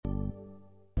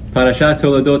Parashat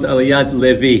Toldot Aliyat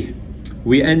Levi.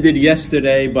 We ended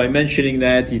yesterday by mentioning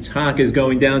that Yitzchak is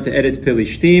going down to Eretz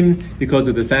Pelishtim because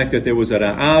of the fact that there was a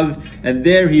Ra'av, and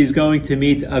there he is going to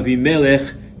meet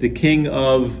Avimelech, the king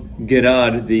of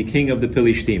Gerar, the king of the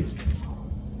Pelishtim.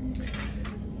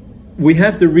 We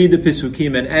have to read the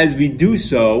Pesukim, and as we do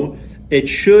so, it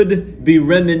should be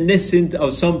reminiscent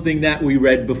of something that we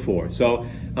read before. So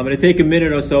I'm going to take a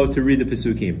minute or so to read the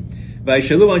Pesukim. Right,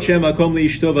 the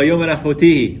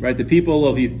people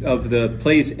of the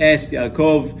place asked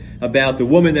Yaakov about the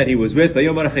woman that he was with, and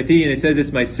it says,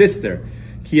 it's my sister.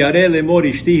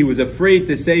 He was afraid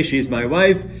to say she's my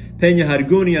wife, because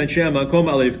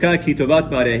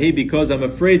I'm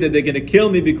afraid that they're going to kill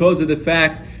me because of the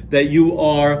fact that you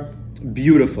are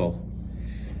beautiful.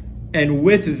 And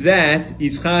with that,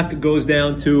 Yitzchak goes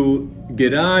down to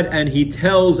Gerar, and he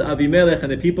tells Avimelech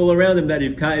and the people around him that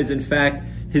Rivka is in fact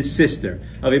his sister.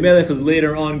 Avimelech is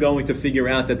later on going to figure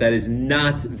out that that is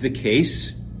not the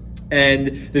case.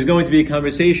 And there's going to be a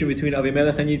conversation between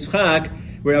Avimelech and Yitzchak,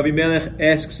 where Avimelech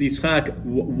asks Yitzchak,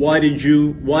 why did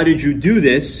you do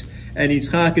this? And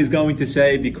Yitzchak is going to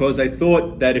say, because I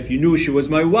thought that if you knew she was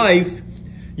my wife,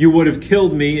 you would have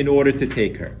killed me in order to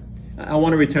take her. I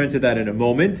want to return to that in a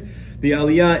moment. The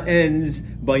Aliyah ends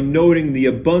by noting the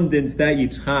abundance that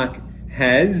Yitzchak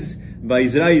has.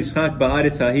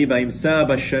 Yitzchak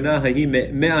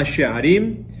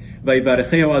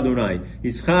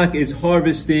is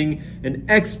harvesting an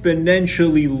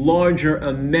exponentially larger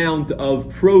amount of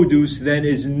produce than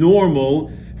is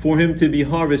normal for him to be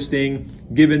harvesting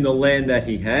given the land that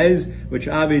he has, which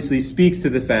obviously speaks to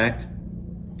the fact,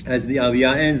 as the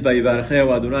Aliyah ends, that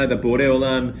Borei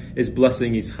Olam is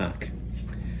blessing Yitzchak.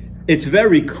 It's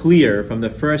very clear from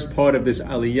the first part of this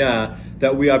Aliyah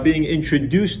that we are being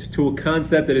introduced to a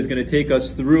concept that is going to take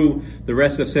us through the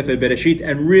rest of Sefer Bereshit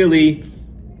and really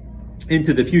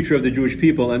into the future of the Jewish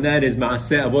people, and that is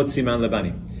Ma'aseh Avot Siman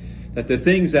Lebanim. That the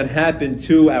things that happened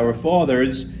to our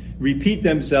fathers repeat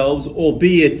themselves,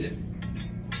 albeit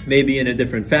maybe in a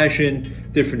different fashion,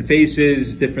 different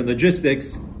faces, different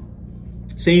logistics.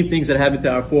 Same things that happened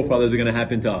to our forefathers are going to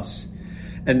happen to us.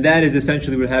 And that is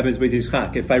essentially what happens with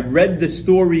Yitzchak. If I read the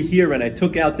story here and I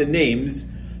took out the names,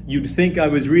 you'd think I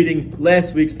was reading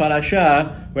last week's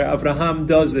parasha, where Abraham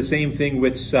does the same thing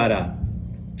with Sarah.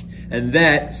 And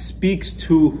that speaks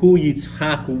to who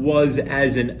Yitzchak was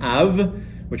as an Av,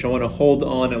 which I want to hold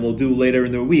on and we'll do later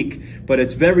in the week. But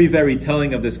it's very, very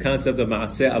telling of this concept of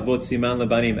Ma'aseh Avot Siman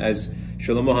Lebanim, as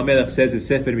Shlomo HaMelech says in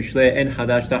Sefer Mishlei, En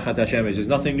Chadash Tachat HaShemesh. There's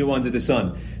nothing new under the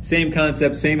sun. Same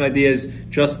concept, same ideas,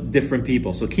 just different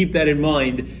people. So keep that in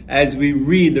mind as we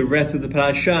read the rest of the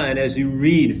parasha and as you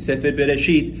read Sefer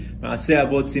Bereshit, Ma'aseh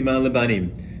Avot Siman Lebanim.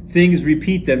 Things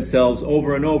repeat themselves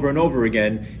over and over and over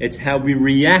again. It's how we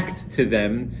react to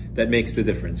them that makes the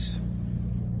difference.